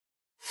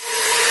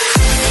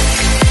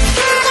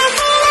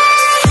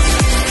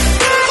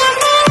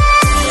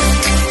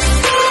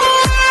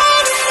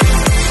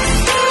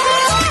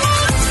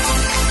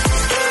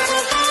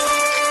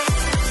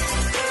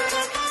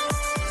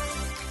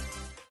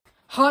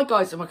Hi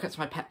guys, and welcome to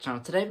my pet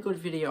channel. Today we've got a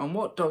video on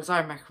what dogs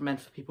I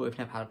recommend for people who've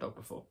never had a dog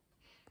before.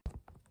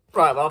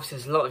 Right, well obviously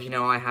as a lot of you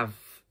know, I have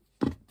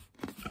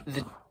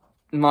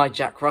my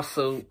Jack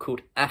Russell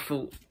called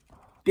Ethel,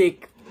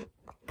 big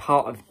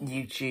part of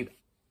YouTube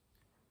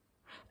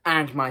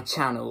and my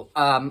channel.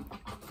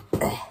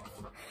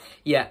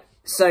 Yeah,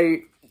 so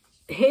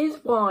here's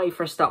why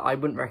for a start I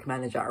wouldn't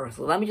recommend the Jack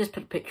Russell. Let me just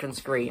put a picture on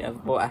screen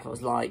of what Ethel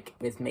was like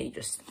with me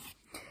just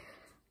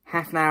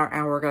half an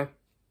hour ago.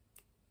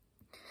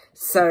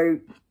 So,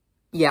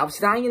 yeah,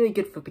 obviously that ain't going to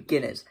be good for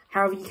beginners.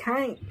 However, you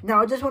can...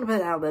 Now, I just want to put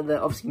it out there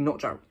that obviously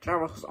Jack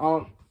Russells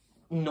aren't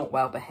not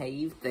well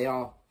behaved. They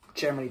are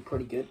generally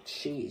pretty good.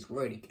 She is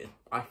really good,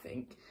 I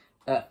think.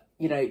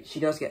 You know, she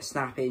does get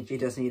snappy. She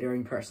does need her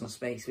own personal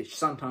space, which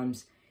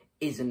sometimes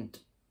isn't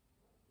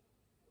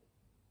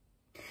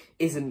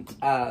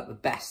the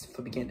best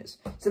for beginners.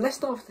 So let's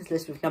start off this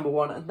list with number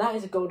one, and that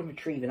is a Golden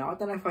Retriever. Now, I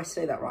don't know if I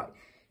say that right.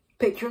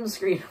 Picture on the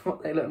screen of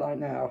what they look like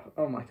now.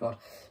 Oh, my God.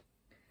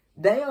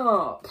 They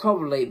are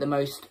probably the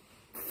most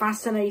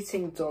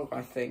fascinating dog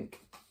I think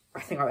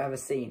I've ever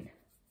seen.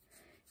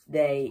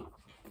 They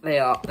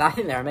are. I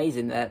think they're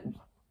amazing. They're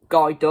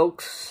guide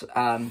dogs.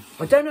 I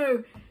don't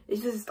know.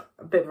 This is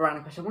a bit of a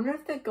random question. I wonder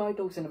if they're guide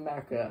dogs in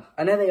America.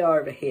 I know they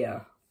are over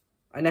here.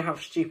 I know how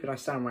stupid I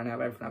sound right now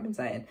with everything I've been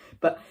saying,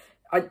 but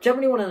I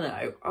generally want to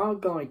know: are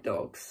guide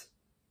dogs,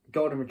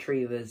 Golden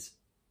Retrievers,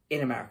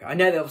 in America? I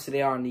know that obviously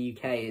they are in the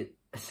UK.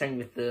 Same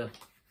with the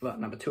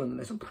number two on the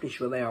list. I'm pretty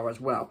sure they are as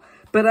well.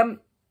 But I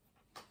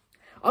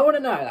want to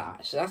know that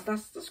actually.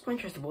 That's quite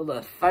interesting. Will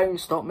the phone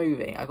stop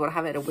moving? I've got to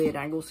have it at a weird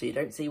angle so you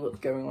don't see what's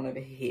going on over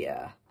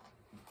here,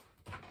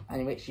 and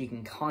in which you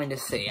can kind of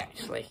see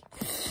actually.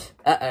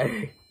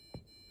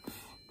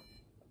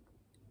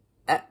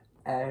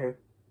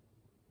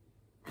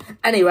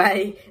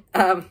 Anyway,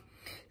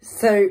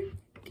 so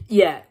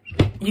yeah,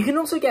 you can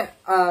also get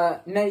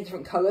many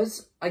different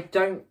colours. I'm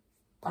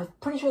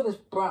pretty sure there's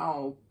brown.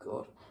 Oh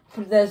God.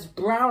 There's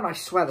brown, I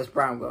swear there's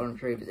brown Golden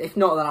Retrievers. If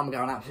not, then I'm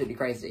going absolutely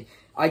crazy.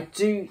 I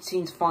do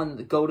seem to find that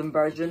the golden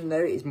version,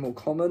 though, is more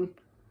common.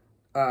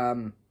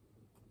 Oh,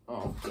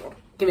 God.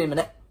 Give me a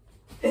minute.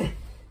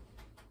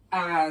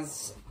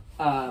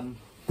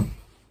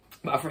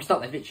 But for a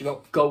start, they've literally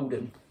got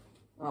golden.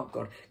 Oh,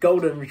 God.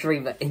 Golden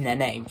Retriever in their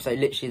name. So,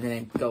 literally, the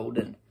name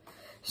Golden.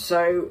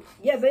 So,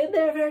 yeah,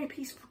 they're a very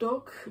peaceful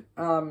dog.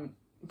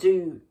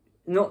 Do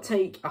not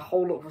take a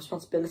whole lot of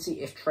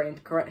responsibility if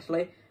trained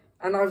correctly.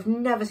 And I've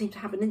never seemed to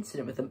have an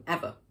incident with them,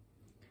 ever.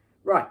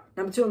 Right,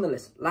 number two on the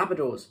list,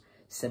 Labradors.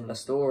 Similar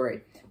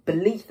story.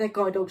 Believe they're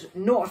guide dogs,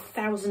 not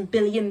 1,000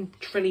 billion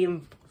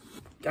trillion...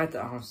 I don't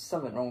know,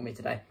 something wrong with me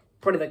today.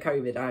 Probably the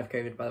COVID. I have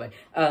COVID, by the way.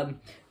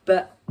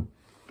 But...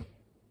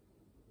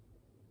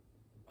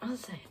 What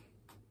was I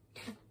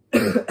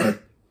saying?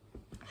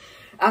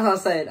 As I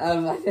was saying,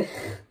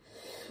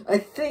 I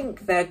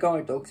think they're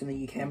guide dogs in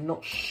the UK. I'm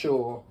not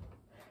sure.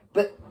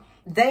 But...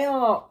 they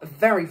are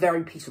very,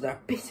 very peaceful. They're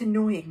a bit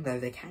annoying, though.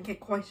 They can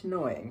get quite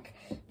annoying.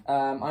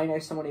 I know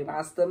someone who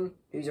has them,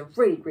 who's a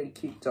really, really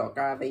cute dog.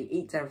 He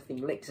eats everything,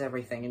 licks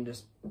everything, and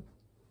just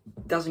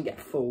doesn't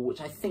get full,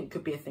 which I think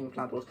could be a thing with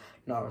Labradors.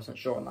 No, I wasn't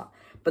sure on that.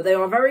 But they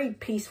are a very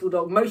peaceful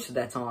dog most of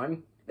their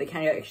time. They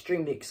can get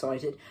extremely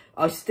excited.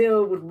 I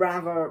still would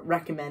rather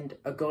recommend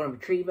a Golden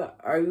Retriever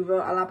over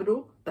a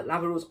Labrador, but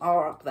Labradors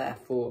are up there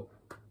for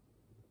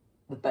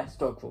the best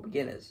dog for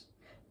beginners.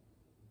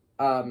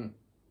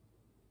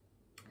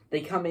 They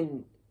come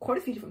in quite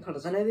a few different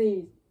colours. I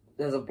know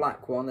there's a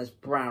black one, there's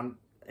brown.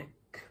 There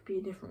could be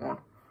a different one.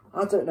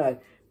 I don't know.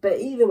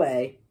 But either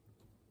way,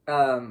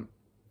 a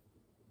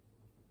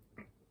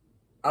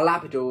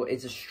Labrador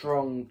is a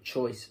strong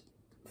choice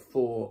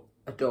for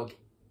a dog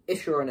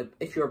if you're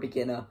a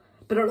beginner.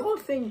 But a lot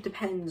of things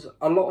depend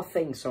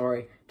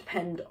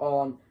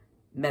on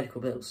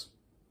medical bills.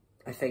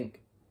 I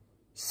think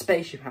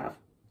space you have,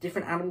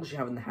 different animals you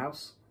have in the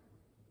house,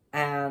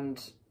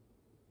 and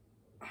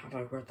how do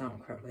I word that one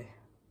correctly?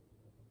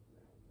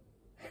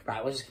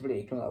 Right, we'll just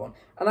completely ignore that one.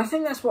 And I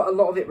think that's what a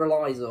lot of it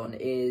relies on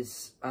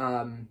is, it's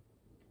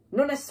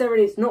not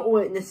necessarily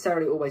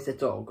always the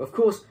dog. Of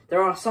course,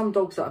 there are some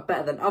dogs that are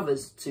better than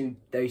others to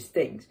those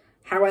things.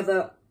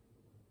 However,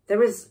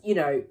 there is, you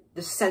know,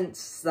 the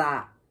sense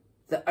that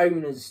the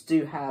owners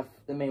do have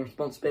the main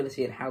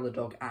responsibility in how the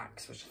dog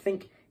acts, which I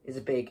think is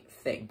a big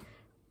thing.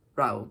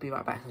 Right, we'll be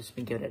right back. I've just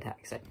been given a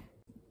text.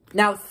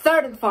 Now,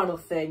 third and final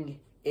thing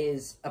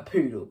is a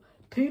poodle.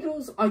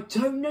 Poodles, I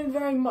don't know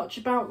very much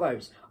about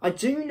those. I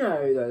do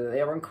know, though, that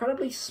they are an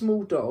incredibly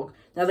small dog.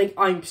 Now,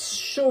 I'm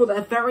sure they're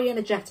very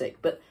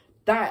energetic, but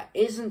that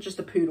isn't just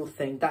a poodle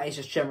thing. That is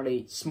just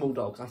generally small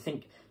dogs. I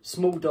think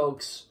small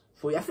dogs,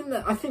 I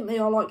think they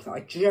are like that.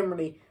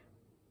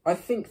 I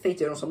think they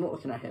do. Also, I'm not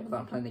looking at here, but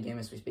I'm playing the game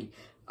as we speak.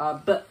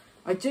 But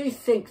I do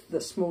think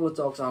that smaller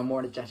dogs are more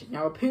energetic.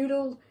 Now, a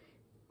poodle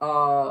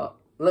are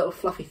little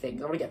fluffy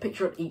things. I want to get a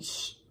picture of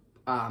each...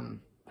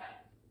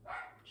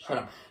 shut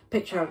up.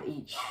 Picture of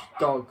each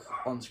dog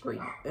on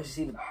screen. As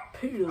you see, the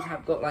poodles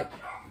have got like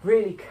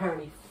really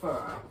curly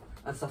fur,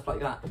 and stuff like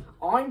that.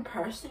 I'm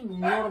personally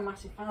not a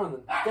massive fan of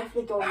them.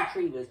 Definitely Golden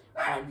Retrievers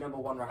are my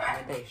 #1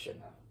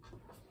 recommendation.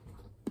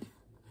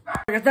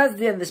 Guys, that's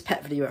the end of this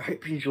pet video. I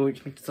hope you enjoyed.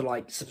 Make sure to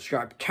like,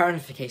 subscribe, turn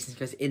notifications,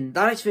 because in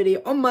the next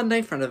video on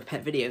Monday for another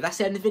pet video. That's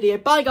the end of the video.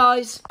 Bye,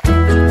 guys!